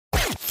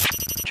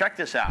Check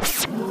this out.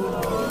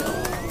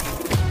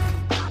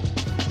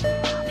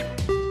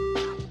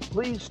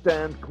 Please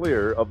stand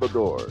clear of the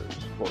doors.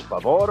 Por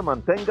favor,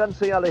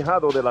 manténganse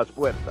alejado de las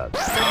puertas.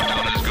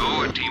 Countdown is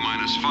go at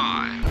T-minus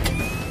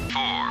 5,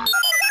 4,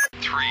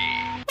 3,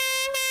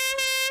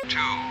 2,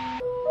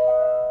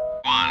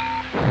 1.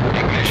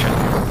 Ignition.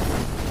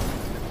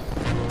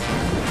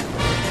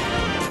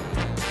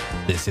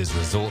 This is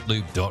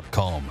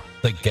ResortLoop.com,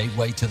 the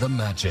gateway to the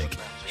magic.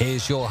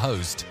 Here's your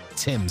host,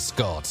 Tim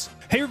Scott.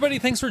 Hey everybody,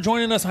 thanks for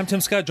joining us. I'm Tim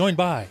Scott, joined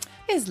by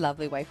his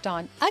lovely wife,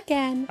 Dawn,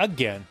 again.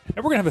 And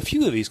we're going to have a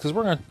few of these because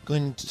we're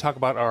going to talk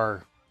about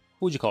our,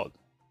 what would you call it?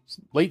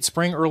 Late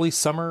spring, early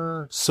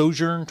summer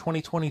sojourn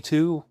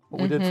 2022.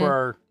 What we did for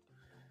our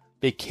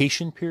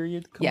vacation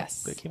period.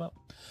 That came up.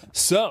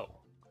 So,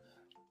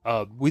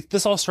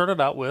 this all started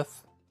out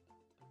with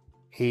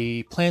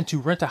a plan to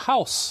rent a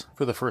house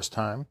for the first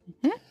time.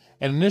 Mm-hmm.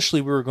 And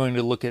initially we were going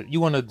to look at, you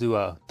want to do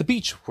the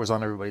beach was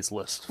on everybody's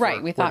list.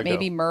 Right. We thought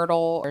maybe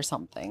Myrtle or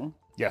something.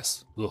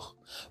 Yes. Ugh.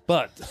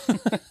 But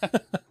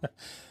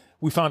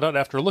we found out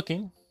after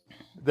looking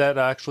that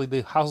actually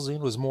the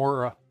housing was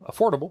more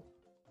affordable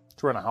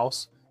to rent a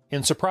house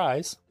in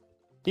Surprise,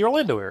 the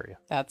Orlando area.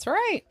 That's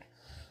right.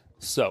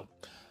 So,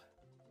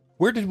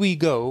 where did we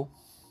go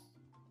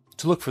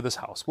to look for this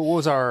house? What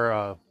was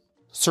our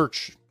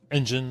search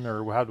engine,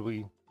 or how do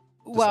we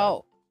decide?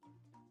 Well,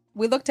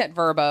 we looked at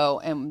Verbo,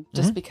 and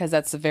just because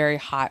that's a very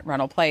hot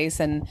rental place,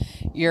 and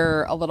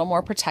you're a little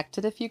more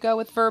protected if you go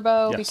with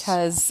Verbo,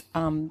 because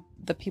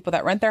the people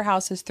that rent their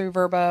houses through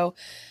Verbo,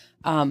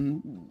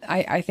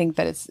 I think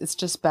that it's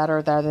just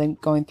better rather than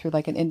going through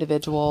like an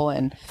individual,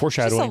 and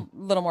foreshadowing, just a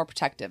little more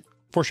protective.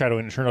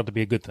 Foreshadowing, it turned out to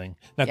be a good thing.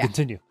 Now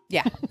continue.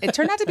 Yeah, it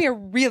turned out to be a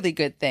really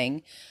good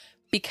thing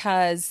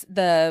because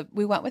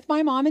we went with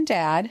my mom and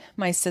dad,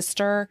 my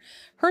sister,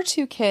 her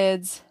two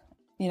kids.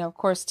 You know, of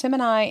course, Tim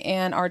and I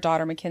and our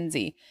daughter,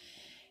 Mackenzie.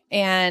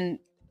 And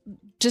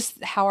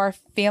just how our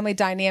family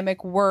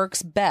dynamic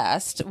works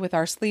best with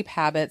our sleep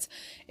habits,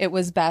 it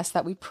was best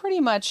that we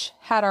pretty much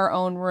had our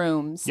own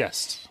rooms.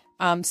 Yes.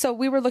 So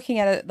we were looking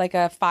at like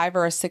a 5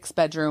 or a 6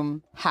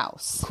 bedroom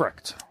house.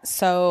 Correct.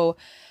 So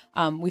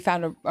we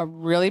found a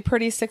really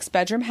pretty 6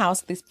 bedroom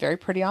house, at least very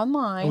pretty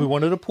online. And we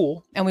wanted a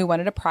pool. And we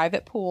wanted a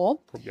private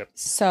pool. Yep.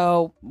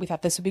 So we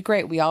thought this would be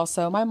great.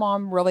 My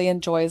mom really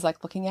enjoys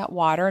like looking at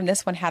water. And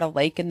this one had a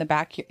lake in the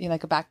back,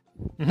 like a back.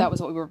 Mm-hmm. That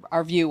was what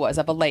our view was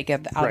of a lake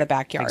out of the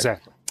backyard.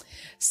 Exactly.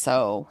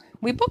 So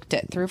we booked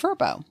it through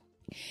Verbo.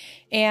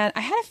 And I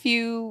had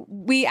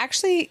we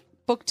actually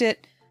booked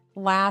it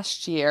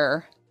last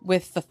year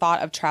with the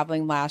thought of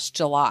traveling last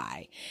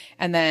July.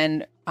 And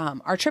then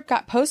our trip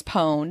got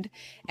postponed.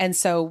 And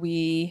so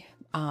we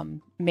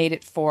made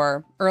it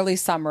for early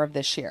summer of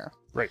this year.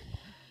 Right.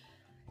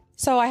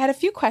 So I had a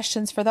few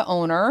questions for the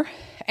owner,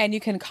 and you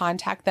can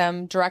contact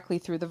them directly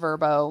through the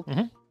Verbo,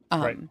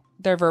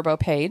 their Verbo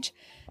page.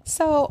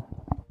 So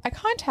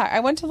I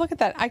went to look at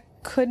that. I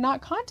could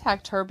not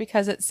contact her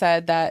because it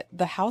said that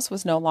the house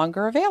was no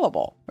longer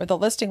available, or the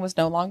listing was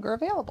no longer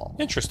available.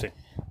 Interesting.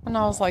 And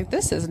I was like,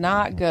 this is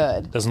not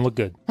good. Doesn't look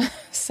good.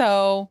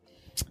 So,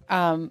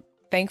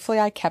 thankfully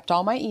I kept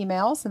all my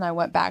emails, and I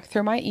went back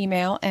through my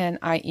email, and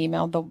I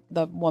emailed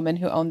the woman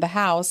who owned the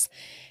house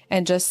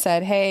and just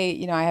said,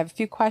 hey, I have a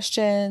few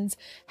questions.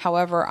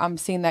 However, I'm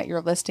seeing that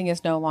your listing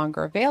is no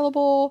longer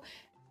available.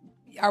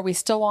 Are we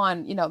still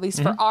on, at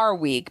least for our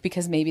week,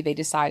 because maybe they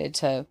decided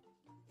to,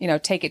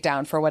 take it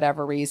down for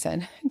whatever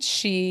reason.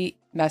 She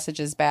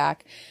messages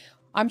back,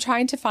 I'm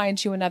trying to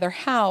find you another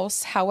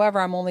house.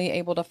 However, I'm only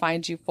able to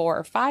find you 4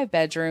 or 5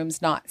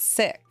 bedrooms, not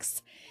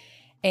 6.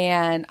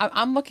 And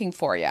I'm looking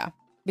for you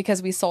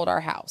because we sold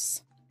our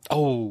house.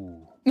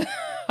 Oh.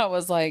 I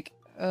was like,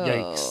 oh,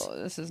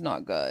 yikes. This is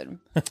not good.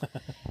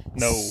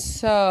 No.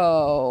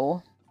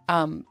 So,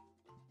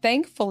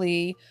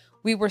 thankfully,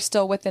 we were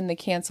still within the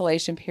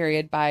cancellation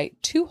period by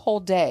 2 whole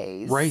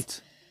days. Right.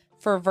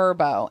 For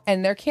Verbo.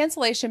 And their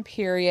cancellation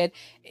period,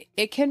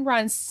 it can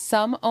run.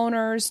 Some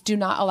owners do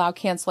not allow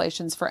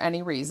cancellations for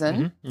any reason.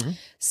 Mm-hmm, mm-hmm.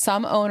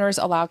 Some owners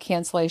allow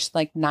cancellation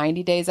like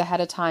 90 days ahead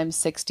of time,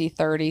 60,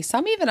 30,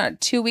 some even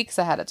 2 weeks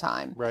ahead of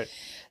time. Right.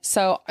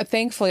 So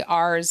thankfully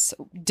ours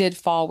did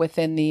fall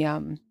within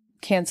the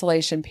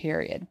cancellation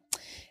period.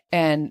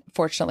 And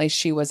fortunately,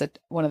 she was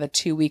one of the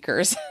 2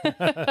 weekers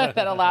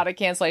that allowed a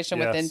cancellation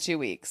within 2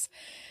 weeks.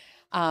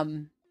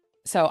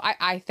 So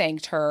I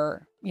thanked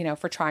her,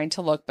 for trying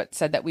to look, but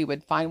said that we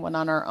would find one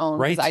on our own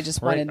because I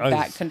just wanted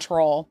that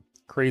control.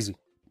 Crazy.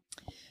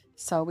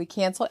 So we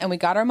canceled and we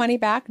got our money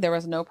back. There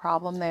was no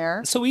problem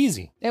there. So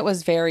easy. It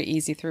was very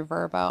easy through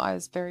Verbo. I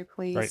was very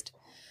pleased. Right.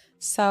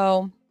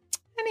 So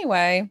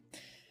anyway,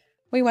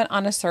 we went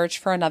on a search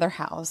for another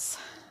house.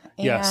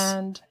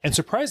 And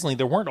surprisingly,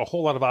 there weren't a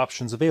whole lot of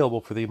options available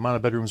for the amount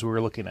of bedrooms we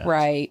were looking at.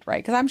 Right.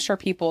 Because I'm sure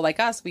people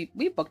like us,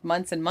 we booked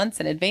months and months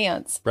in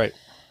advance. Right.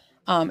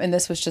 And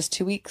this was just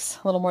 2 weeks,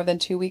 a little more than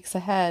 2 weeks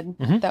ahead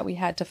that we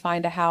had to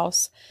find a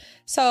house.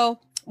 So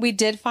we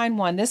did find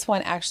one. This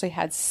one actually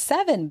had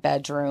 7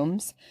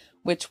 bedrooms,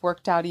 which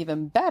worked out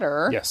even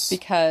better. Yes.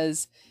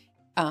 Because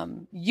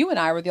you and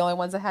I were the only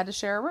ones that had to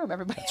share a room.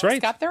 Everybody else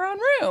right. got their own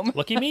room.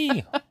 Lucky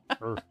me.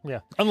 Or, yeah.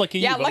 Unlucky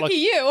you. Yeah, but lucky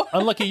you.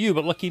 Unlucky you,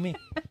 but lucky me.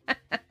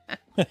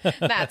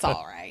 That's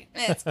all right.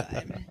 It's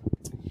good.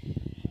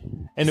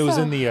 And it was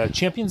in the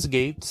Champions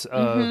Gate,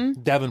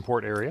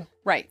 Davenport area.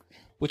 Right.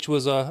 Which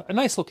was a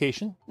nice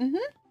location. Mm-hmm.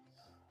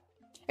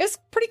 It was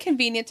pretty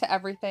convenient to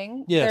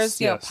everything. Yes,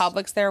 There's, you know,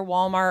 Publix there,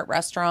 Walmart,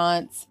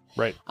 restaurants.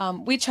 Right.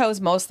 We chose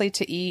mostly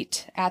to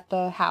eat at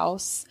the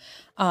house.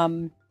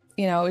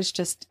 You know, it's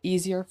just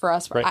easier for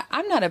us. Right.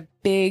 I'm not a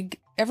big,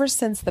 ever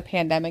since the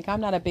pandemic, I'm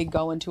not a big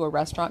go into a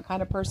restaurant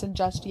kind of person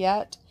just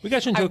yet. We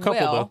got you into a couple,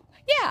 though.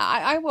 Yeah,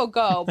 I will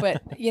go.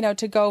 But, you know,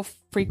 to go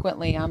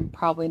frequently, I'm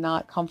probably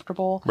not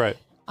comfortable. Right.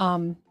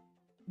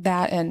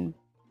 That and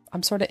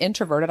I'm sort of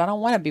introverted. I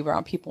don't want to be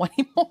around people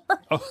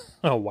anymore.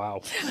 Oh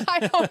wow.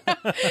 I don't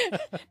know.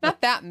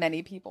 Not that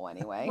many people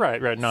anyway.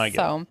 Right. No, I get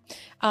it.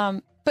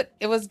 So, but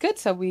it was good.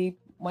 So we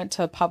went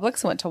to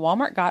Publix, went to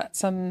Walmart, got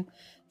some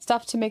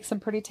stuff to make some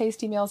pretty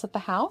tasty meals at the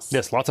house.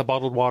 Yes, lots of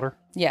bottled water.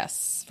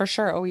 Yes, for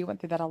sure. Oh, we went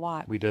through that a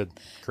lot. We did.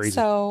 Crazy.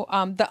 So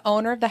the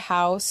owner of the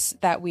house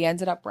that we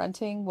ended up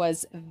renting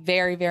was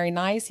very, very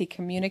nice. He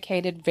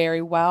communicated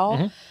very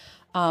well.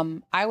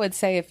 I would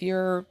say if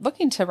you're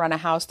looking to run a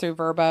house through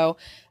Vrbo,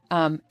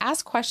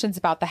 ask questions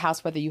about the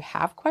house, whether you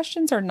have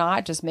questions or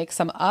not, just make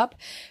some up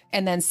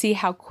and then see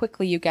how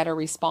quickly you get a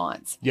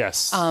response.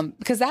 Yes.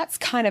 Because that's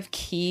kind of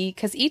key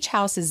because each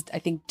house is, I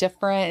think,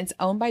 different. It's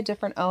owned by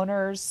different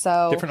owners.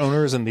 So different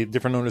owners, and the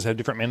different owners have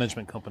different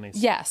management companies.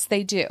 Yes,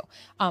 they do.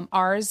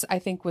 Ours, I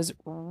think, was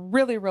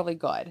really, really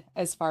good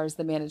as far as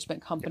the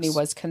management company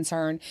was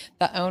concerned.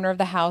 The owner of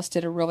the house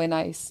did a really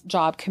nice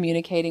job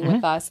communicating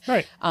with us.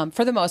 Right.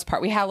 For the most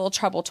part, we had a little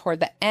trouble toward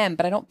the end,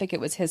 but I don't think it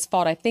was his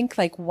fault. I think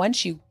like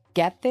once you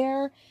get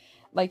there,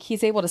 like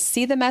he's able to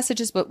see the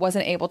messages but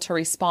wasn't able to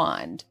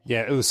respond.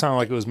 Yeah, it was sounding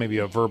like it was maybe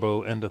a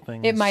Vrbo end of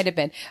things. It might have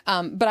been,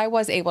 but I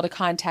was able to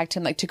contact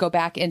him, like to go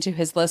back into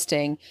his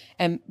listing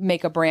and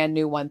make a brand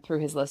new one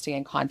through his listing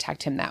and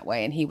contact him that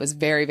way, and he was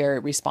very, very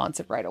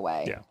responsive right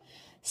away. Yeah.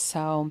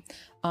 So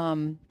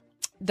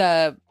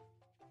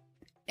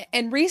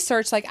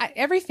research, like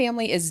every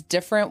family is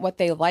different, what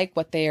they like,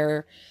 what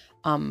they're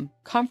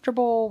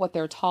comfortable, what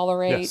they're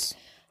tolerate. Yes.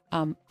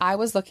 I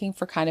was looking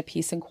for kind of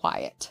peace and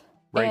quiet.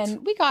 Right.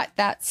 And we got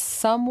that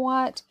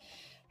somewhat.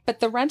 But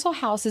the rental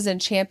houses in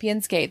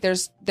Champions Gate,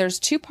 there's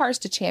two parts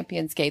to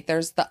Champions Gate.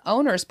 There's the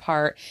owner's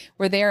part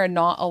where they are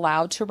not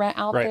allowed to rent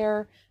out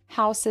their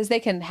houses. They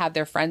can have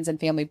their friends and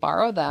family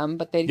borrow them,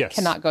 but they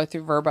cannot go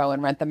through Vrbo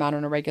and rent them out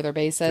on a regular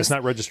basis. It's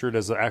not registered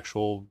as an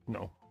actual,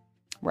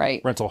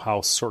 rental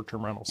house,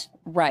 short-term rentals.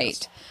 Right.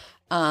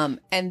 Yes.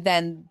 And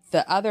then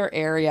the other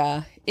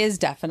area is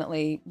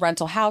definitely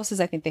rental houses.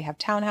 I think they have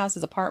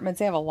townhouses, apartments.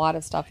 They have a lot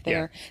of stuff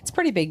there. Yeah. It's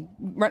pretty big.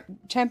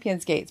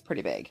 Champions Gate's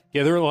pretty big.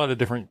 Yeah, there are a lot of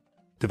different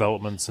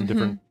developments and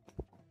different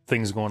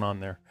things going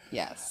on there.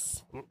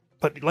 Yes.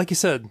 But like you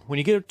said, when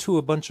you get to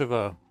a bunch of,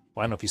 well,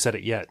 I don't know if you said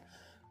it yet,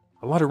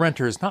 a lot of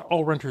renters, not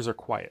all renters are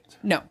quiet.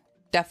 No,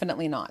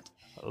 definitely not.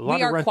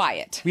 We are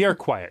quiet. We are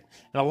quiet.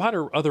 And a lot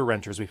of other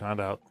renters, we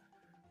found out,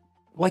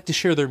 like to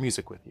share their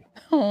music with you.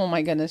 Oh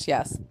my goodness,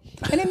 yes.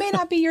 And it may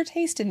not be your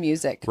taste in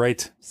music.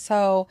 Right.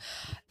 So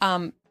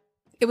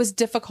it was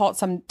difficult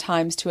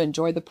sometimes to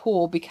enjoy the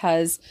pool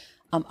because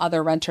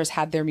other renters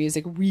had their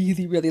music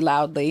really, really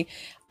loudly.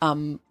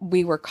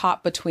 We were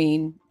caught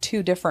between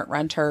two different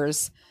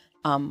renters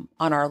on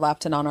our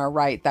left and on our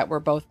right that were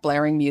both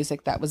blaring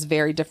music that was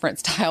very different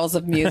styles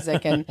of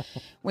music. And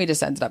we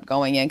just ended up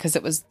going in because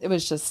it was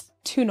just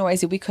too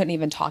noisy. We couldn't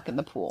even talk in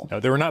the pool. No,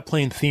 they were not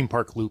playing theme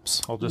park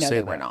loops. I'll just say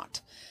that. No, they were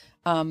not.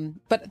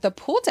 But the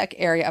pool deck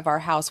area of our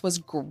house was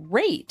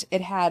great. It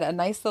had a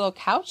nice little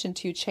couch and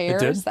two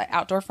chairs, the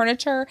outdoor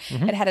furniture.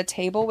 It had a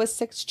table with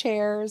 6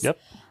 chairs. Yep.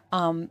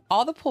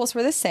 All the pools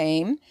were the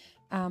same.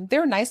 They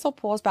were nice little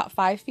pools, about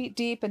 5 feet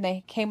deep, and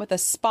they came with a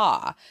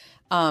spa,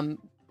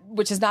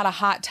 which is not a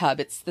hot tub.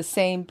 It's the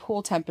same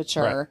pool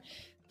temperature.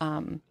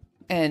 Right.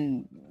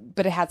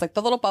 But it has like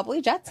the little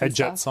bubbly jets. Had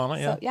jets on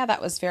it, yeah. So, yeah, that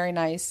was very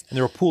nice. And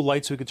there were pool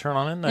lights we could turn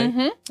on at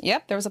night.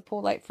 Yep, there was a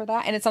pool light for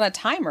that. And it's on a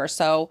timer.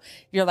 So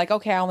you're like,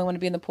 okay, I only want to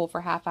be in the pool for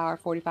a half hour,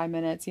 45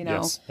 minutes,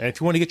 Yes. And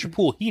if you want to get your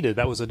pool heated,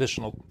 that was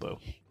additional, though.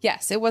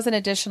 Yes, it was an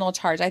additional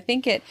charge. I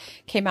think it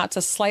came out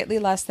to slightly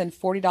less than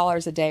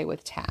 $40 a day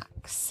with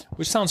tax.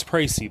 Which sounds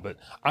pricey, but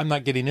I'm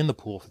not getting in the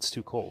pool if it's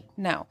too cold.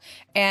 No.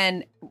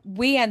 And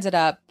we ended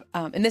up,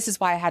 and this is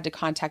why I had to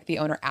contact the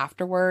owner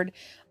afterward.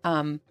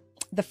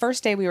 The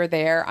first day we were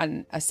there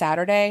on a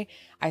Saturday,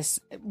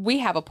 we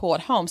have a pool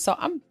at home, so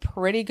I'm a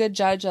pretty good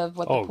judge of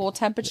what the pool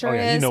temperature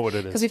is. You know what it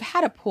is. Because we've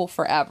had a pool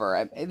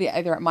forever,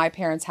 either at my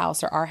parents'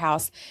 house or our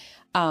house.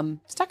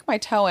 Stuck my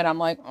toe in, I'm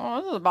like,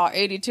 this is about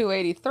 82,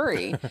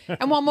 83.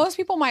 And while most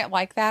people might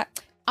like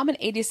that, I'm an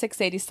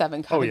 86,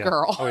 87 kind of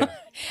girl. Oh, yeah.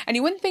 And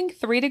you wouldn't think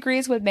 3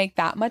 degrees would make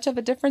that much of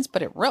a difference,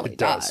 but it really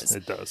does.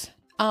 It does.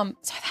 So I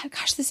thought,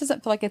 gosh, this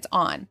doesn't feel like it's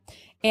on.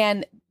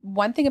 And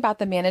one thing about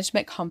the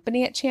management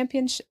company at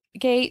Champions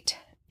Gate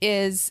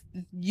is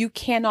you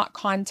cannot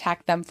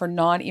contact them for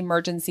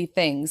non-emergency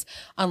things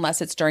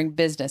unless it's during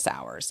business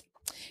hours.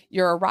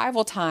 Your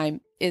arrival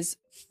time is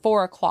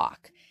 4:00.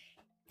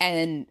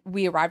 And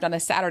we arrived on a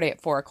Saturday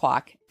at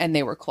 4:00 and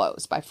they were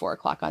closed by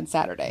 4:00 on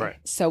Saturday. Right.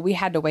 So we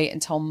had to wait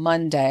until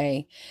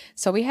Monday.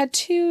 So we had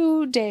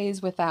 2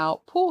 days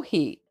without pool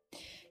heat.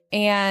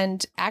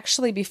 And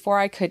actually, before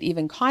I could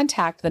even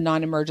contact the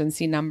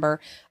non-emergency number,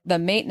 the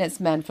maintenance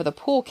men for the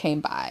pool came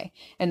by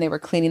and they were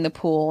cleaning the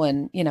pool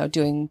and,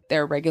 doing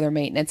their regular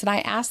maintenance. And I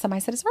asked them, I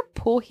said, is our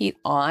pool heat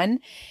on?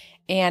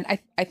 And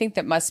I think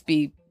that must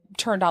be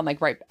turned on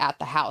like right at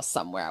the house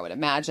somewhere, I would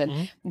imagine.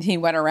 Mm-hmm. He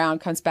went around,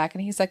 comes back,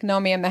 and he's like, no,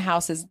 ma'am,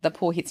 the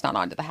pool heat's not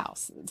on to the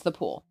house. It's the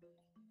pool.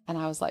 And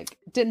I was like,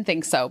 didn't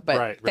think so,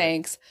 but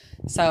thanks.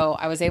 So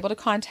I was able to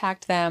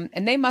contact them,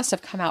 and they must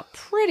have come out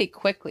pretty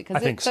quickly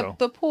because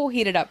the pool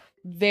heated up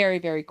very,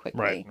 very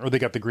quickly. Right. Or they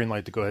got the green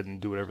light to go ahead and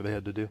do whatever they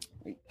had to do.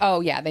 Oh,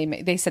 yeah.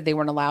 They said they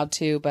weren't allowed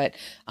to, but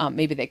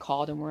maybe they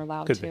called and were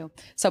allowed to. Be.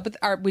 So, but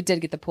we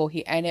did get the pool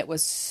heat, and it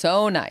was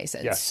so nice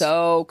and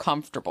so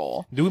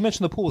comfortable. Did we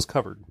mention the pool was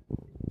covered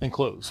and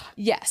closed?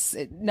 Yes.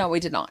 No, we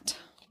did not.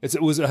 It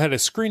had a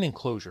screen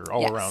enclosure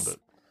all around it.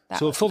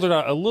 So it filtered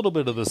out a little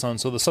bit of the sun,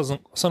 so the sun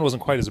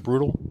wasn't quite as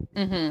brutal,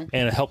 and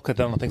it helped cut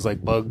down on things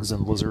like bugs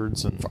and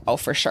lizards and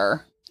for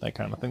sure, that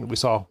kind of thing that we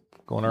saw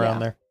going around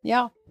there.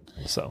 Yeah.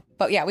 So,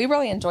 but yeah, we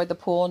really enjoyed the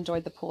pool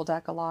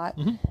deck a lot.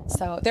 Mm-hmm.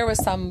 So there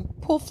was some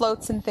pool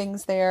floats and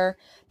things there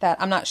that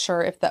I'm not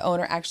sure if the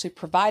owner actually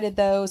provided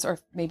those or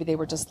if maybe they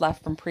were just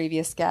left from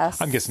previous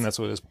guests. I'm guessing that's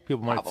what it is.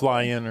 People might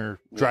fly in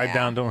or drive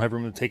down, don't have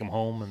room to take them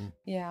home, and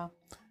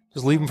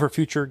just leave them for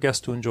future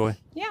guests to enjoy.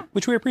 Yeah,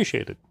 which we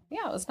appreciated.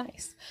 Yeah, it was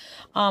nice.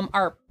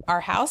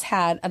 Our house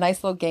had a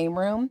nice little game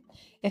room.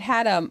 It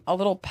had a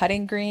little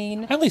putting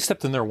green. I only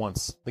stepped in there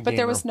once. But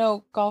there was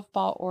no golf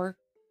ball or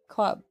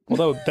club.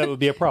 Well, that would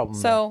be a problem.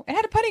 So it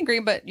had a putting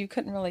green, but you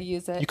couldn't really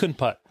use it. You couldn't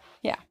putt.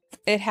 Yeah.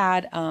 It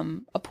had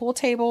a pool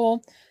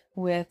table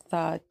with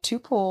 2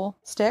 pool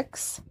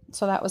sticks.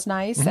 So that was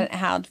nice. Mm-hmm. And it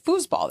had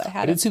foosball that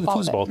had I did see the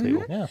foosball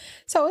table. Mm-hmm. Yeah.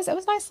 So it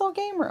was a nice little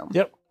game room.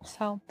 Yep.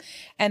 So,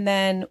 and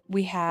then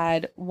we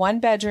had 1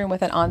 bedroom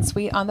with an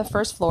ensuite on the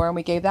first floor, and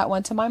we gave that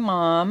one to my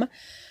mom.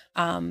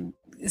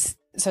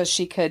 So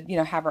she could,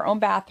 have her own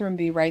bathroom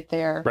be right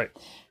there. Right.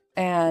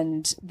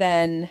 And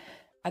then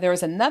there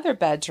was another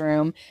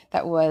bedroom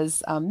that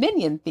was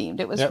Minion themed.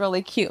 It was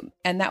really cute.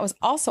 And that was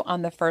also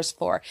on the first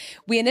floor.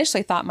 We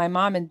initially thought my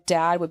mom and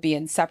dad would be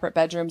in separate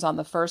bedrooms on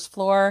the first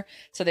floor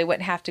so they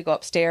wouldn't have to go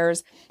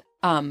upstairs.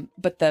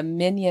 But the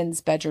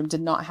Minions bedroom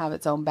did not have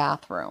its own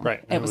bathroom.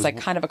 Right. It was like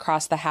kind of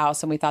across the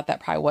house. And we thought that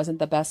probably wasn't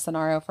the best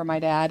scenario for my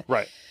dad.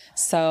 Right.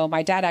 So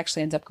my dad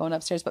actually ended up going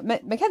upstairs, but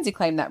Mackenzie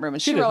claimed that room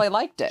and she really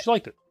liked it. She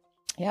liked it.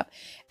 Yep.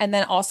 And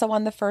then also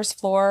on the first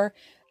floor,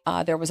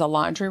 there was a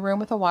laundry room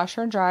with a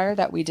washer and dryer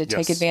that we did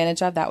take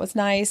advantage of. That was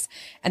nice.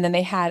 And then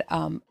they had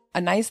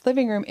a nice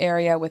living room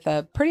area with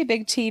a pretty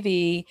big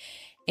TV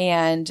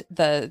and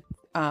the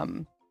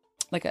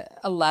like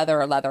a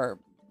leather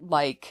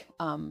like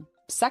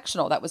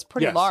sectional that was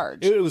pretty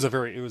large. It was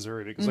very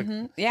big. It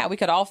was yeah, we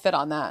could all fit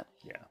on that.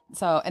 Yeah.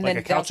 So and like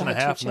then a couch and a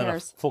half, 2 and then a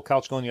chairs. full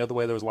couch going the other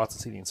way. There was lots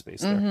of seating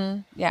space there. Mm-hmm.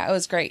 Yeah, it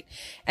was great.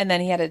 And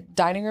then he had a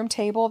dining room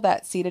table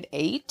that seated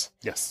 8.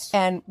 Yes.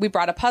 And we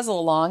brought a puzzle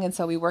along, and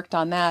so we worked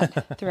on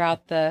that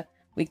throughout the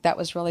week. That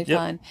was really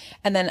fun.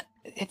 And then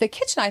the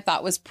kitchen I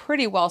thought was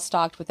pretty well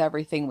stocked with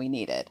everything we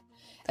needed.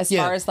 As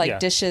far as like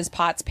dishes,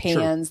 pots,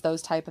 pans,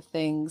 those type of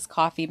things,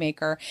 coffee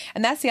maker.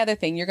 And that's the other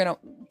thing. You're going to,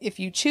 if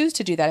you choose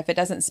to do that, if it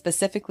doesn't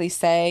specifically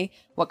say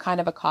what kind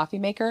of a coffee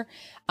maker,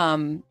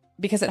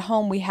 because at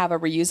home we have a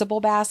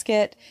reusable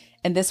basket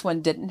and this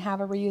one didn't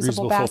have a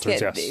reusable basket.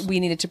 Filters, we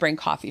needed to bring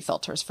coffee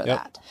filters for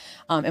that.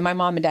 And my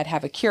mom and dad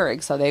have a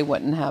Keurig, so they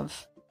wouldn't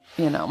have,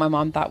 my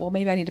mom thought, well,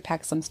 maybe I need to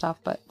pack some stuff,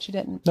 but she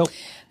didn't. Nope.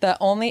 The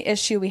only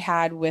issue we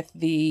had with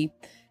the,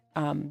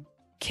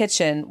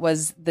 kitchen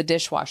was the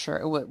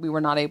dishwasher. We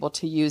were not able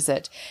to use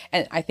it.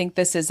 And I think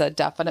this is a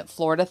definite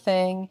Florida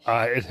thing.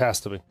 It has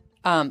to be.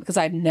 Because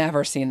I've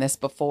never seen this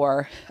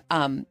before.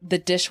 The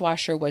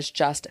dishwasher was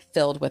just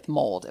filled with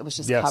mold. It was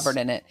just covered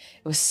in it.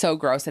 It was so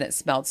gross and it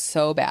smelled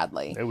so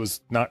badly. It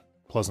was not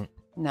pleasant.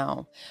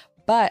 No.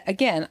 But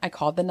again, I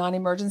called the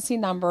non-emergency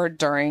number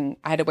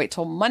I had to wait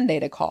till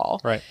Monday to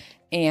call. Right.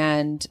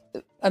 And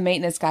a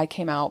maintenance guy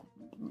came out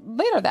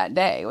later that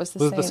day. Was it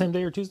the same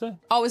day or Tuesday?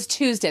 Oh, it was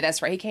Tuesday.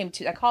 That's right. He came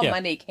I called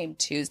Monday. He came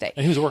Tuesday.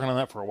 And he was working on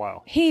that for a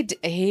while.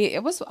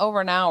 It was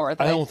over an hour.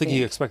 I don't think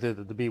he expected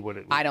it to be what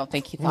it was. I don't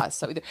think he thought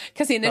so either.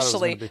 Because he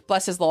initially,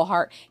 bless his little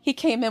heart, he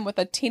came in with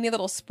a teeny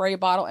little spray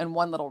bottle and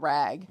one little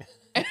rag.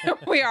 And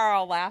we are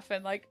all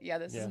laughing like,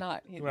 this is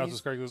not. When I was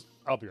with Greg, he goes,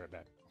 I'll be right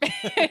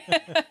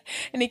back.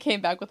 And he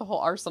came back with a whole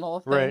arsenal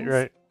of things.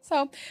 Right.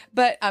 So,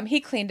 but he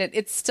cleaned it.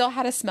 It still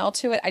had a smell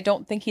to it. I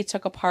don't think he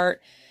took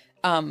apart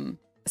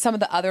some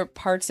of the other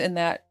parts in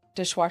that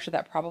dishwasher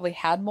that probably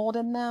had mold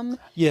in them.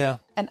 Yeah.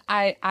 And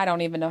I don't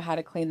even know how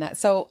to clean that.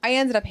 So I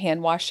ended up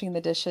hand washing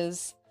the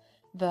dishes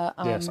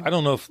yes. I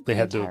don't know if they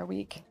had entire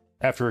week.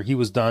 after he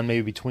was done,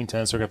 maybe between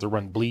tenants, they're going to have to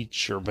run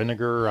bleach or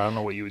vinegar. I don't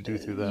know what you would do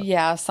through that.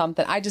 Yeah,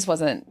 something. I just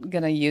wasn't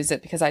going to use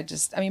it because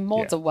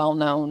mold's a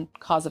well-known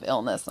cause of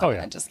illness.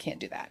 I just can't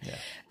do that.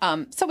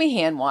 Yeah. So we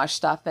hand wash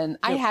stuff, and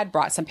I had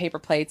brought some paper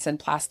plates and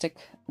plastic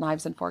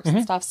knives and forks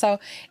and stuff. So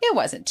it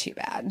wasn't too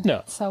bad.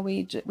 No. So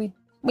we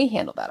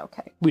handled that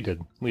okay. We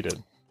did.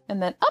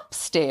 And then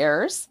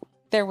upstairs,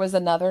 there was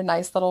another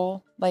nice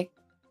little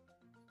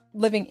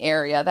living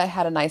area that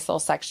had a nice little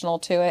sectional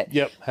to it.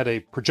 Yep, had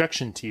a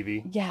projection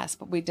TV. Yes,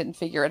 but we didn't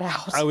figure it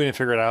out. We didn't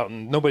figure it out,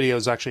 and nobody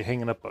was actually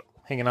hanging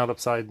out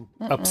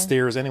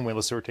upstairs anyway,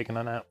 unless they were taking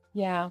a nap.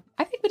 Yeah,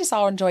 I think we just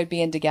all enjoyed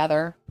being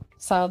together.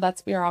 So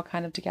we were all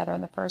kind of together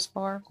on the first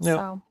floor. Yep.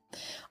 So,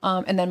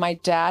 and then my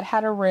dad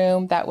had a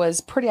room that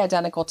was pretty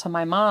identical to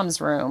my mom's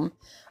room,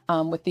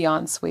 with the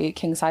ensuite,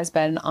 king size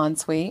bed and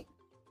ensuite.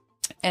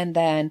 And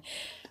then,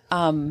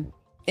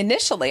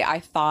 initially I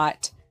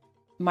thought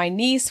my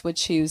niece would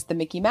choose the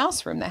Mickey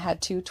Mouse room that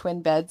had 2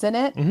 twin beds in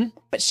it,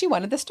 but she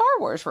wanted the Star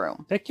Wars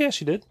room. Heck yeah,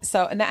 she did.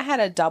 So, and that had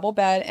a double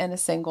bed and a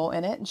single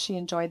in it, and she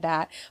enjoyed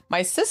that.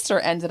 My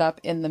sister ended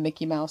up in the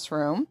Mickey Mouse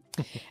room,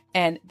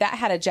 and that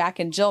had a Jack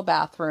and Jill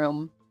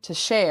bathroom to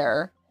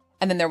share.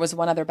 And then there was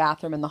one other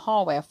bathroom in the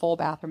hallway, a full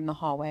bathroom in the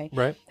hallway.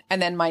 Right.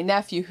 And then my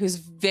nephew, who's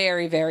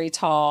very, very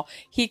tall,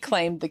 he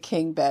claimed the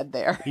king bed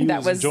there. He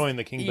was enjoying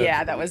the king bed.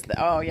 Yeah, that was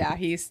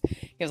he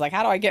was like,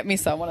 how do I get me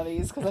one of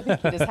these? Because I think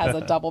he just has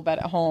a double bed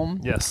at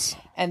home. Yes.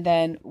 And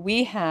then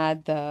we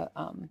had the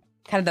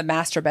kind of the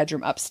master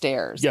bedroom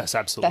upstairs. Yes,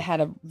 absolutely. That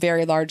had a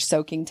very large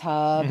soaking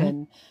tub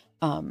and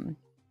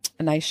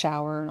a nice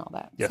shower and all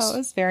that. Yes. So it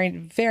was very,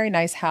 very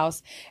nice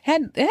house.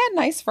 It had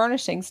nice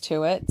furnishings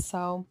to it.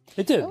 So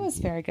it did. It was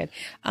very good.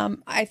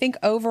 I think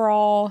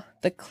overall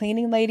the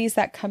cleaning ladies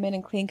that come in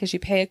and clean, because you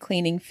pay a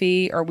cleaning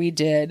fee, or we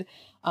did.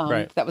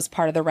 Right. That was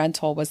part of the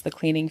rental, was the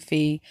cleaning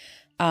fee.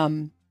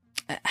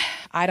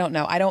 I don't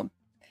know.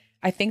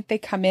 I think they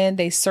come in,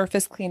 they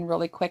surface clean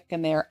really quick,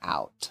 and they're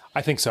out.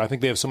 I think so. I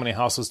think they have so many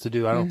houses to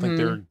do. I don't think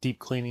they're deep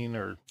cleaning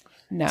or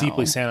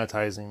deeply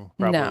sanitizing.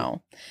 Probably.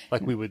 No.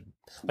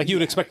 Like you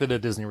would expect at a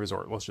Disney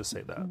resort. Let's just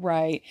say that.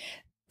 Right.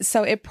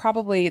 So it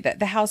probably,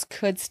 the house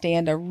could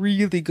stand a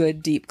really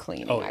good deep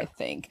cleaning, I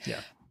think.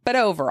 Yeah. But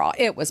overall,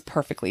 it was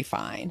perfectly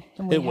fine.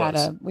 And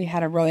we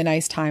had a really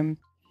nice time,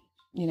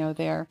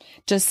 there.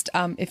 Just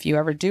if you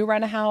ever do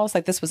rent a house,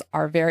 like this was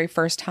our very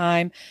first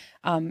time,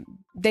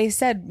 they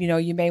said,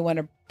 you may want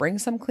to bring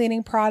some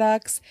cleaning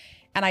products.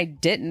 And I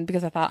didn't,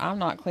 because I thought, I'm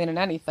not cleaning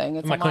anything.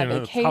 It's on my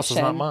vacation. The house is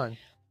not mine.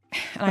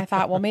 And I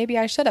thought, well, maybe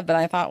I should have. But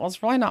I thought, well,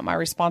 it's really not my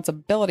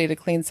responsibility to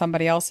clean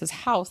somebody else's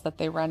house that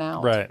they rent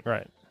out.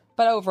 Right.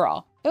 But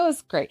overall, it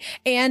was great.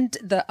 And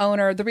the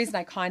owner, the reason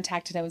I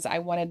contacted him was I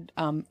wanted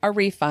a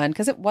refund,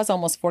 because it was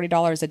almost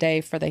 $40 a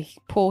day for the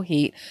pool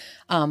heat.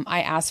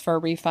 I asked for a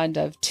refund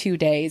of 2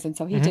 days. And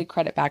so he did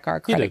credit back our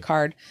credit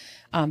card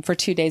for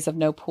 2 days of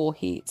no pool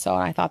heat. So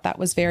I thought that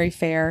was very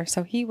fair.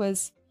 So he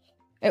was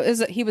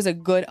a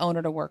good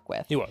owner to work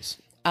with. He was.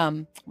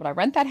 Would I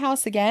rent that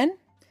house again?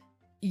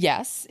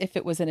 Yes, if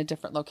it was in a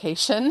different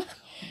location.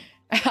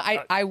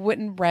 I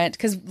wouldn't rent,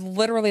 because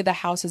literally the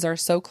houses are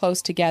so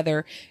close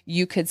together.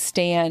 You could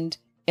stand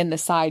in the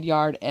side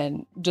yard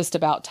and just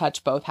about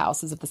touch both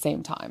houses at the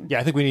same time.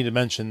 Yeah, I think we need to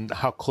mention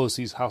how close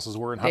these houses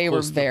were and how they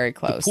close were very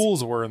close. The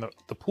pools were, and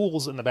the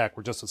pools in the back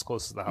were just as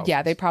close as the houses.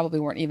 Yeah, they probably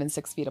weren't even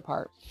 6 feet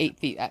apart, 8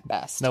 feet at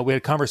best. Now, we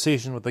had a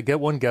conversation with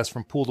one guest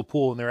from pool to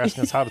pool, and they were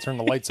asking us how to turn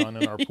the lights on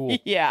in our pool.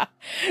 Yeah.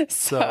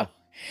 So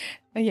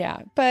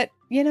yeah, but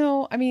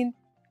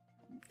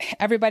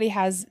everybody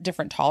has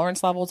different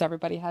tolerance levels.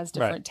 Everybody has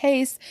different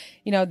tastes.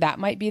 That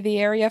might be the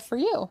area for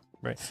you.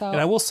 Right. So, and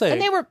I will say,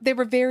 and they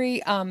were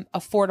very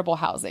affordable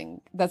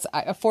housing. That's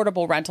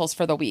affordable rentals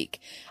for the week.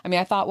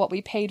 I thought what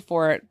we paid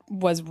for it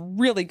was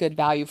really good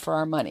value for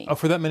our money. Oh,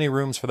 for that many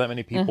rooms, for that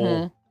many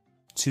people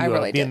to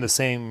really be in the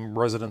same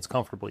residence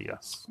comfortably.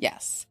 Yes.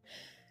 Yes.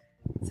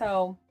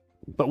 So.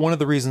 But one of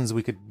the reasons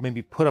we could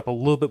maybe put up a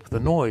little bit with the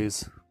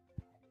noise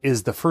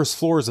is the first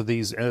floors of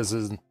these, as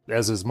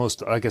is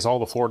most, I guess, all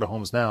the Florida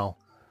homes now,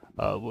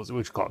 what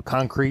you call it,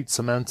 concrete,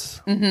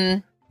 cement,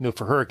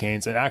 for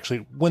hurricanes. And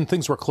actually, when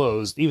things were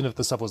closed, even if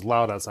the stuff was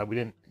loud outside, we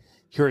didn't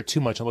hear it too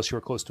much unless you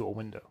were close to a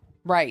window.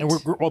 Right. And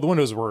the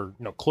windows were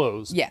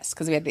closed. Yes,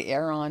 because we had the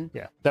air on.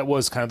 Yeah, that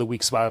was kind of the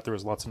weak spot if there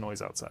was lots of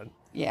noise outside.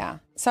 Yeah,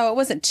 so it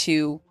wasn't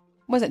too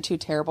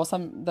terrible.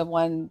 The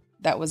one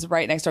that was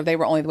right next door, they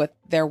were only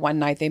there one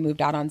night. They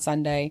moved out on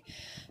Sunday.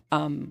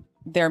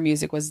 Their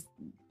music was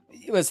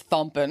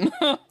thumping,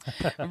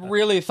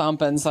 really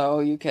thumping. So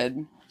you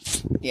could,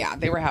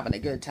 they were having a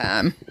good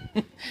time,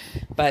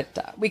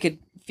 but we could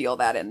feel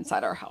that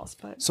inside our house.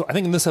 But so I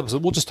think in this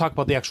episode, we'll just talk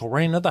about the actual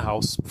running of the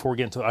house before we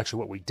get into actually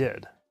what we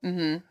did.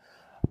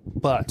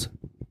 But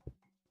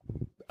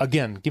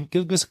again,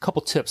 give us a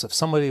couple tips if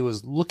somebody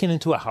was looking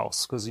into a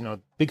house, because,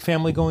 big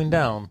family going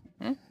down,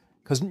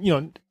 because,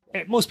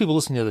 most people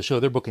listening to the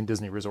show, they're booking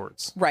Disney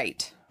resorts.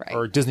 Right.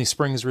 Or Disney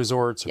Springs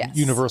resorts, or yes.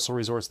 Universal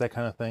resorts, that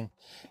kind of thing.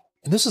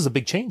 And this is a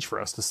big change for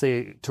us to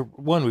say,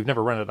 one, we've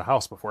never rented a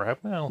house before, have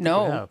we? I don't think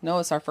we have. No,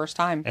 it's our first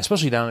time.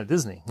 Especially down at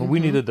Disney. When we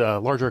needed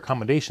larger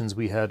accommodations,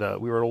 we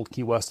were at Old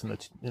Key West in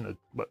a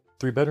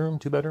 3-bedroom,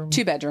 2-bedroom?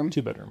 2-bedroom.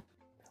 2-bedroom.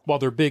 While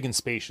they're big and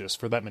spacious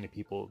for that many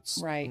people, it's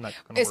right. not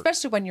going to work.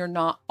 Especially when you're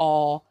not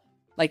all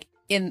like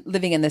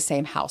living in the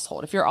same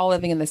household. If you're all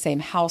living in the same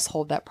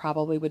household, that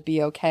probably would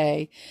be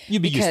okay.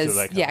 You'd be used to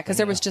that. Because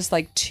there was just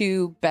like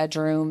 2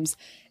 bedrooms.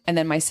 And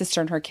then my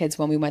sister and her kids,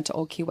 when we went to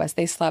Old Key West,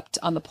 they slept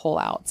on the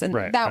pull-outs. And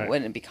that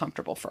wouldn't be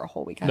comfortable for a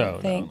whole week, I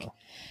don't think. No.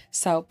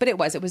 So, but it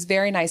was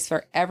very nice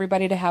for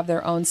everybody to have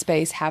their own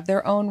space, have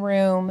their own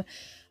room.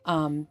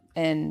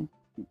 And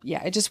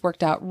yeah, it just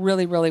worked out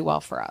really, really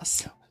well for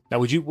us. Now,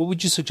 what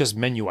would you suggest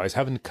menu-wise?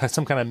 Having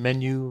some kind of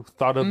menu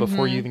thought of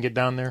before you even get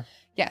down there?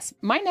 Yes.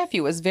 My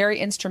nephew was very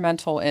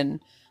instrumental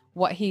in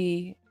what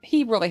he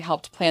really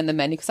helped plan the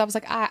menu. Because I was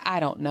like, I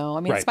don't know.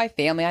 I mean, it's my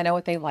family. I know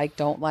what they like,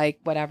 don't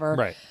like, whatever.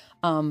 Right.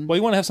 Well,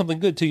 you want to have something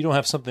good too. You don't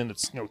have something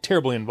that's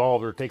terribly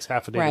involved or takes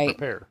half a day to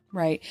prepare.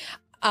 Right.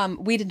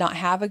 We did not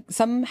have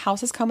some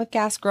houses come with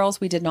gas grills.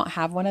 We did not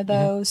have one of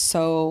those.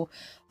 So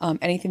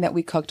anything that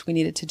we cooked, we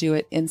needed to do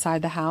it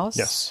inside the house.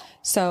 Yes.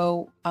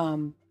 So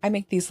I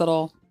make these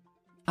little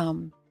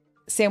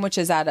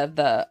sandwiches out of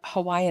the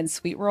Hawaiian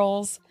sweet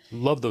rolls.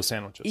 Love those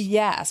sandwiches.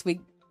 Yes,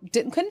 we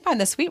couldn't find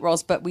the sweet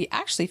rolls, but we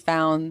actually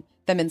found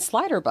them in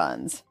slider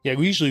buns. Yeah,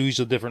 we usually use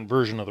a different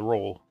version of the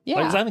roll.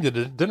 Yeah. I think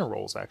the dinner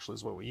rolls actually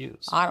is what we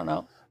use. I don't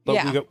know.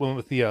 But we went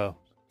with the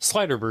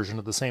slider version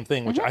of the same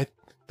thing, which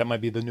that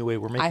might be the new way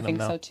we're making them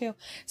now. I think so too.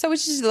 So we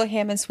just did little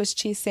ham and Swiss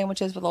cheese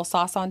sandwiches with a little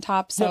sauce on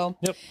top. So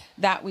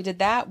we did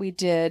that. We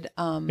did.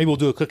 Maybe we'll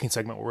do a cooking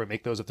segment where we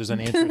make those if there's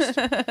any interest.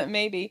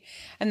 Maybe.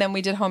 And then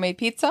we did homemade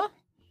pizza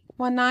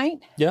one night.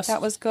 Yes.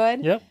 That was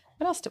good. Yep.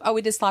 What else?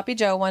 We did Sloppy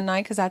Joe one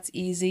night because that's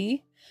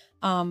easy.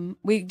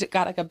 We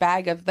got like a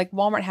bag of, like,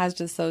 Walmart has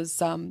just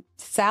those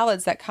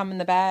salads that come in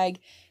the bag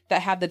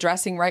that have the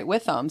dressing right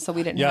with them. So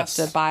we didn't have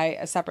to buy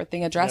a separate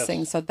thing of dressing.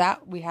 Yes. So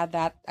we had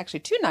that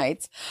actually 2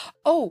 nights.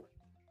 Oh,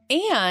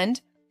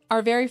 and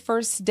our very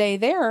first day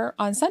there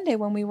on Sunday,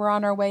 when we were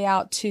on our way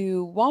out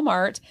to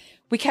Walmart,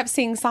 we kept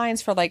seeing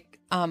signs for like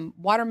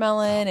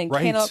watermelon and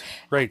cantaloupe.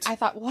 Right. I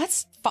thought,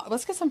 let's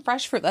get some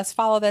fresh fruit. Let's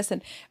follow this.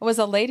 And it was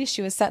a lady.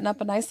 She was setting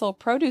up a nice little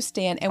produce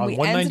stand, and on we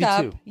ended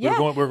up. Yeah,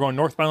 we were going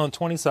northbound on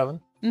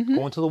 27,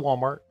 going to the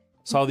Walmart.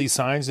 Saw these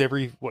signs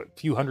every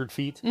few hundred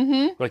feet.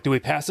 Mm-hmm. Like, do we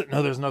pass it?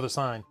 No, there's another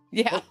sign.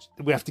 Yeah,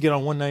 we have to get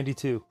on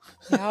 192.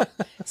 Yeah.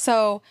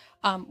 So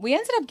we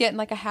ended up getting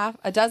like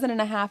a dozen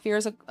and a half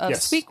ears of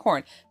sweet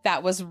corn.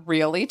 That was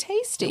really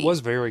tasty. It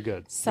was very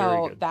good. So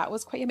very good. That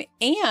was quite yummy.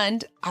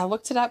 And I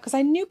looked it up because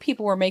I knew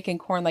people were making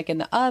corn like in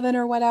the oven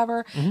or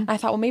whatever. Mm-hmm. I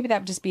thought, well, maybe that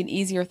would just be an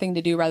easier thing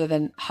to do rather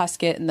than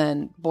husk it and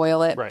then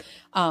boil it. Right.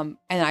 And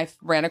I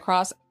ran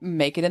across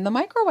make it in the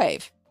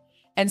microwave.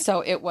 And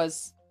so it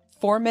was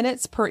 4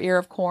 minutes per ear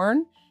of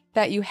corn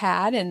that you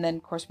had. And then,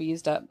 of course, we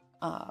used a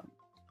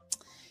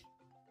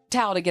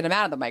towel to get them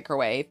out of the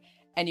microwave.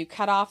 And you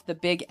cut off the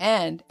big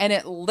end, and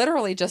it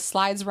literally just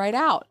slides right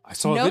out. I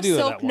saw a video of that.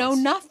 No silk, once. no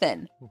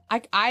nothing.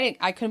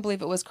 I couldn't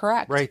believe it was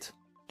correct. Right.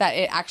 That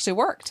it actually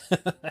worked.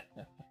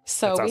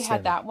 So we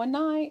had that one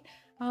night.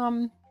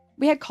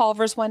 We had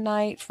Culver's one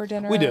night for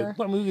dinner. We did.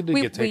 We did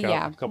get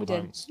takeout a couple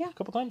times. Yeah. A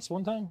couple times,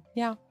 one time.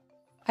 Yeah.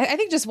 I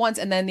think just once,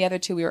 and then the other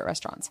 2 we were at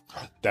restaurants.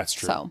 That's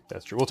true. So.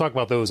 That's true. We'll talk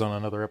about those on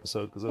another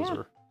episode because those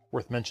are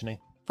worth mentioning.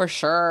 For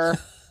sure.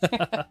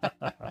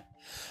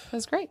 It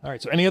was great. All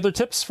right. So any other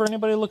tips for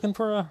anybody looking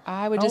for a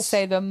I would house? just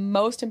say the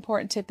most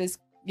important tip is,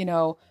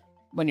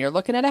 when you're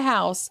looking at a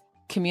house,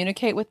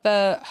 communicate with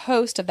the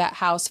host of that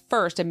house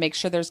first and make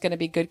sure there's going to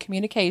be good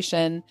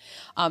communication.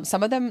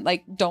 Some of them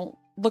don't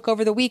look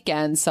over the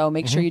weekend. So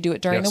make sure you do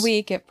it during the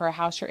week for a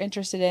house you're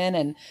interested in,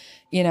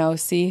 and,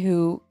 see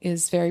who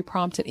is very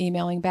prompt at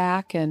emailing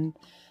back. And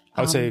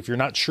I would say if you're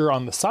not sure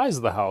on the size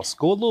of the house,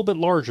 go a little bit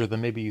larger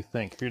than maybe you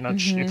think. If you're not,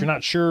 if you're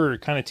not sure,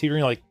 kind of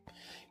teetering,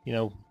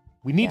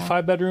 we need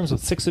 5 bedrooms,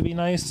 with 6 would be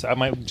nice. I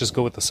might just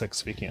go with the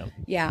 6 if you can.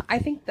 Yeah, I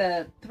think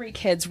the 3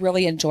 kids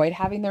really enjoyed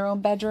having their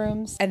own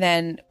bedrooms. And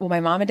then, my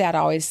mom and dad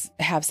always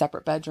have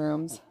separate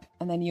bedrooms.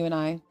 And then you and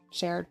I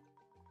shared.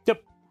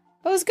 Yep.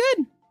 It was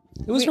good.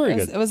 It was very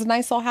good. It was a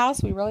nice little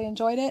house. We really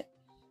enjoyed it.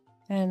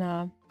 And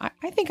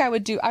I think I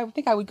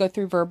would go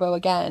through Verbo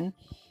again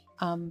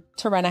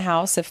to rent a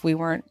house if we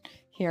weren't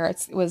here.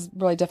 It was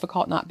really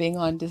difficult not being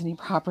on Disney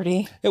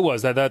property. It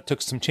was. That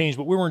took some change,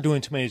 but we weren't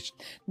doing too many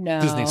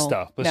Disney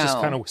stuff. But it's just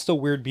kind of still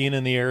weird being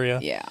in the area.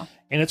 Yeah.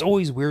 And it's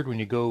always weird when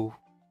you go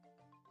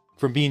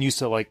from being used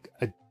to like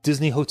a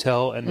Disney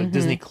hotel and the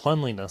Disney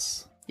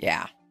cleanliness.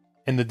 Yeah.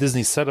 And the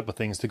Disney setup of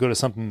things to go to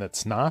something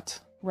that's not.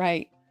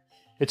 Right.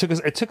 It took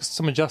us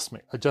some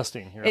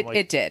adjusting here.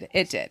 It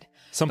did.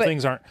 Some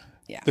things aren't.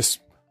 Yeah.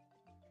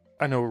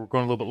 I know we're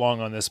going a little bit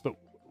long on this, but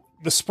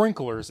the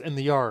sprinklers in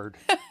the yard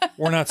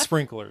were not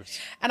sprinklers.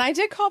 And I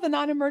did call the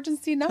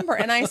non-emergency number,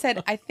 and I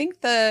said, I think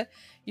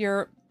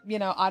your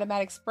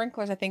automatic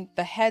sprinklers, I think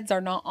the heads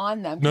are not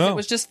on them. No. It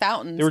was just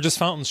fountains. They were just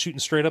fountains shooting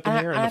straight up in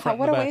the air. And I thought,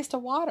 what a waste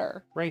of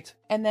water. Right.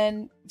 And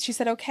then she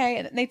said, okay.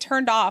 And they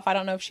turned off. I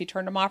don't know if she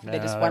turned them off or they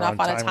just went off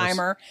on a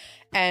timer.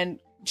 And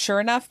sure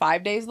enough,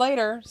 5 days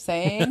later,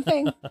 same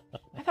thing.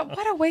 I thought,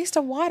 what a waste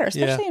of water,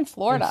 especially in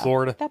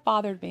Florida. That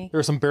bothered me. There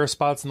were some bare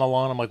spots in the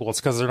lawn. I'm like, well, it's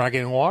because they're not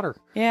getting water.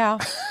 Yeah,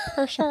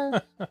 for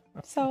sure.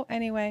 So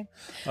anyway.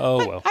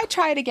 Well. I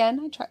try it again.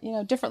 I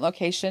try, different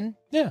location.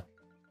 Yeah.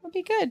 It'll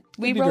be good.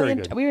 We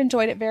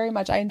enjoyed it very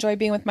much. I enjoy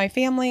being with my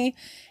family,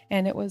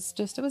 and it was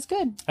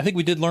good. I think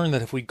we did learn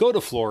that if we go to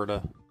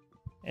Florida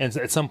and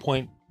at some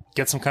point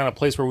get some kind of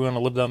place where we want to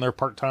live down there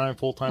part-time,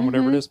 full-time,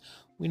 whatever it is,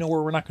 we know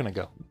where we're not going to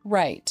go.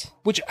 Right.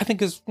 Which I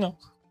think is,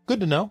 good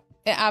to know.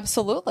 Yeah,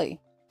 absolutely.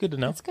 Good to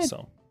know. It's good.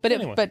 So,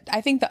 anyway. But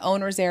I think the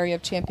owner's area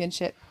of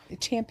Champions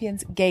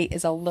Gate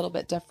is a little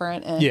bit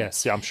different. And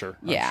yes, I'm sure.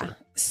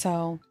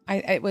 So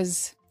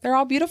they're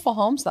all beautiful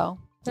homes though.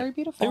 Very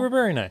beautiful. They were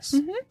very nice.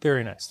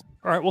 Very nice.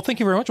 All right. Well, thank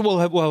you very much. We'll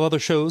have other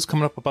shows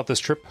coming up about this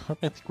trip. I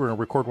think we're going to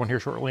record one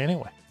here shortly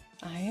anyway.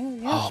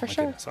 For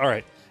sure. Goodness. All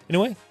right.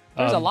 Anyway.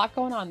 There's a lot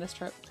going on this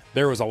trip.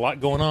 There was a lot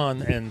going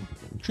on, and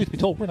truth be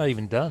told, we're not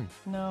even done.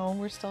 No,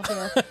 we're still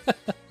here.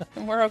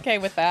 And we're okay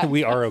with that.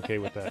 We are okay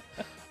with that.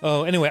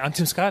 Anyway, I'm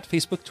Tim Scott,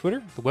 Facebook,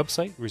 Twitter, the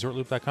website,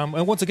 ResortLoop.com.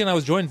 And once again, I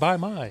was joined by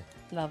my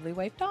lovely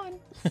wife, Dawn.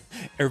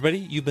 Everybody,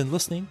 you've been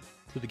listening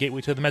to the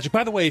Gateway to the Magic.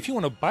 By the way, if you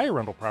want to buy a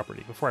rental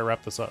property, before I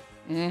wrap this up,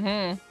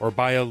 or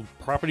buy a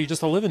property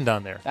just to live in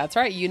down there. That's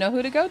right. You know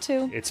who to go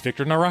to. It's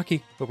Victor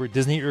Naraki over at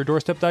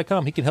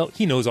DisneyAtYourDoorstep.com. He can help.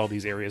 He knows all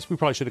these areas. We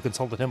probably should have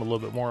consulted him a little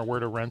bit more on where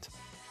to rent.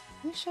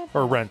 We should have.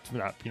 Or rent,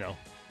 not,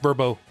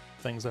 verbo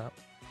things out.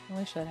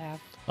 We should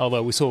have.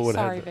 Although we still would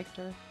have. Sorry,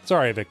 Victor.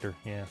 Sorry, Victor.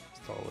 Yeah,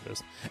 that's all it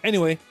is.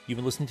 Anyway, you've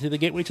been listening to the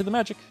Gateway to the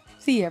Magic.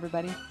 See you,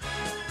 everybody.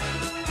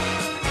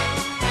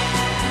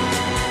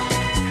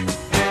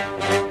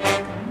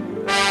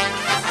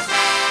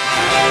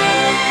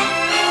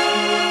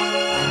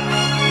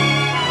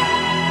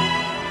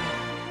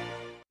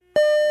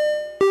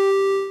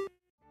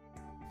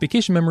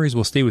 Vacation memories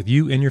will stay with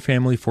you and your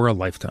family for a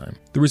lifetime.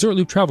 The Resort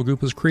Loop Travel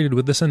Group was created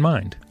with this in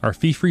mind. Our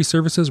fee-free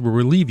services will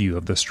relieve you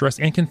of the stress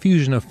and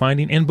confusion of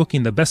finding and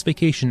booking the best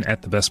vacation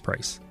at the best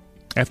price.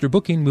 After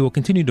booking, we will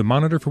continue to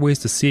monitor for ways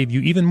to save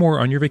you even more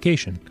on your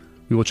vacation.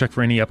 We will check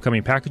for any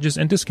upcoming packages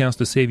and discounts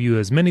to save you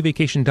as many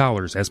vacation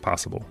dollars as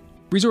possible.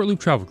 Resort Loop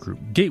Travel Group,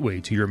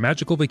 gateway to your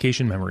magical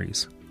vacation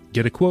memories.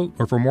 Get a quote,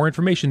 or for more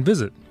information,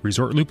 visit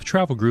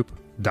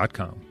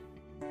ResortLoop.com.